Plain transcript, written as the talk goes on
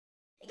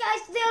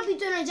today I'll be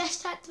doing a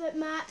diss track about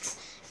Max.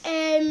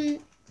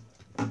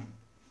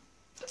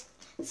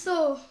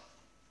 So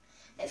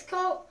it's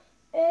called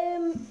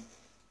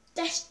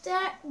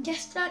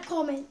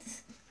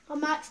Desicomments or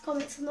Max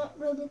comments. I'm not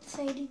really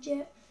decided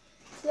yet.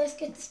 So let's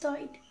get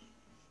started.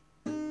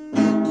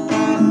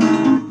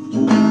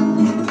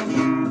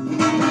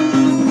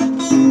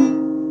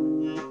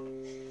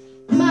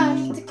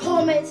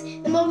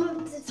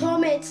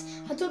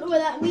 I don't know what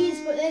that means,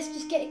 but let's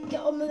just get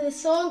on with the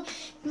song.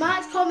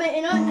 Max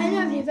commenting in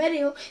every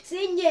video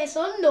saying yes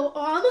or no,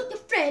 or I'm not your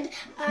friend,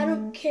 I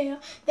don't care.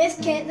 Let's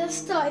get this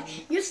started.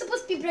 You're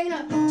supposed to be bringing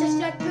up a diss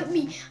track with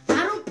me.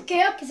 I don't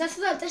care, because this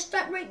is a diss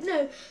track right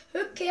now.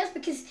 Who cares,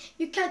 because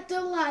you can't do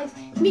it live.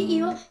 Me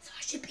either, so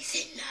I should be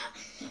saying that.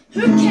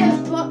 Who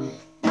cares, but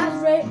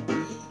that's right.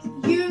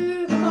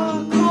 You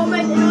are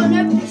commenting on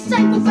every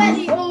single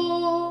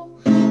video.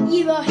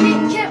 Either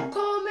hate kept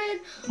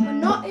comment or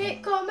not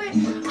hate comment.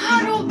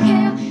 I don't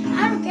care.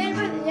 I don't care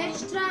about the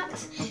diss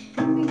tracks.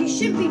 You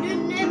should be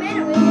doing them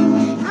anyway.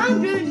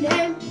 I'm doing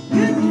them.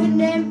 You're doing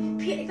them.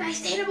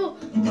 That's terrible.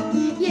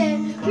 Yeah,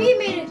 we've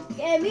made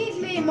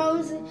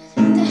mounds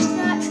diss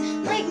tracks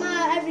like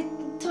my every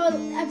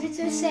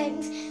 2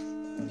 seconds.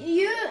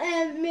 You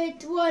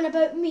made one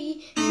about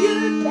me.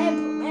 You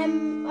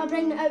are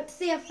bringing it out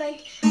today, I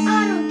think.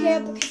 I don't care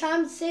because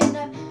I'm saying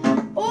that.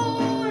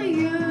 Oh,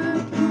 you.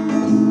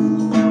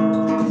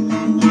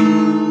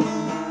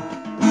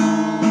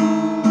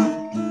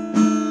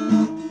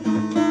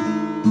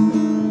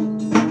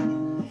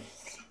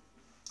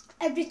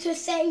 Every 2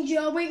 seconds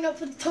you're waking up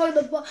for the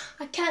toilet, but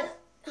I can't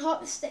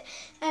help saying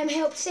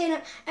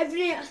it.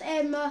 Every night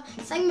I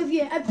sing with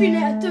you, every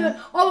night I do it.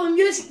 All the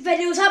music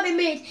videos have been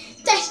made.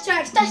 Diss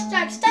tracks, diss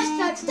tracks, diss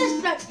tracks,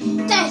 diss tracks,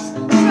 diss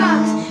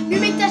tracks. You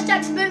make diss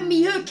tracks about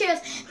me, who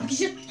cares? Because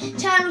your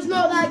channel's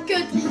not that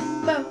good.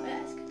 Well,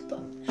 that's good,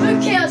 but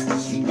who cares?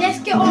 Let's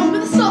get on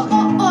with the song.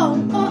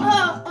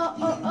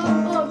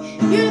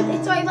 You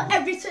toilet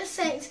every 2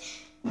 seconds.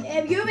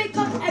 You wake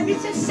up every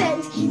 2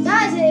 seconds.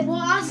 That is it.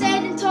 What I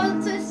said in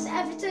toilet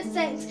every 2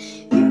 seconds.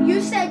 You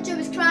said you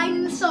was crying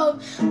in the song.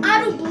 I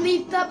don't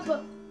believe that,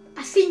 but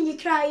I seen you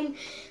crying.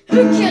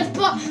 Who cares?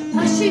 But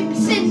I should be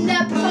sitting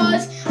there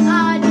because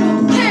I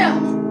don't care.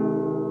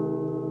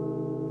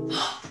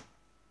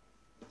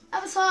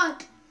 That was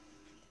hard.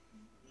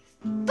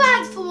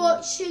 Thanks for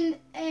watching,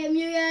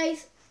 you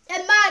guys.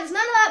 And Max, none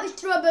of that was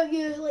true about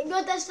you. Like,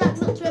 your diss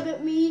track's not true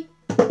about me.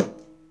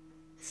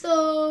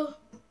 So.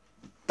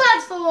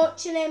 Thanks for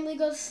watching,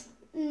 Leaguers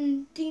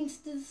and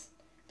Teamsters,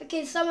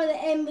 because some of the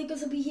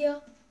Leaguers will be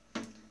here.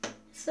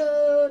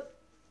 So,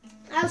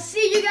 I'll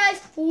see you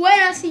guys when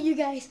I see you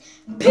guys.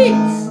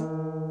 Peace!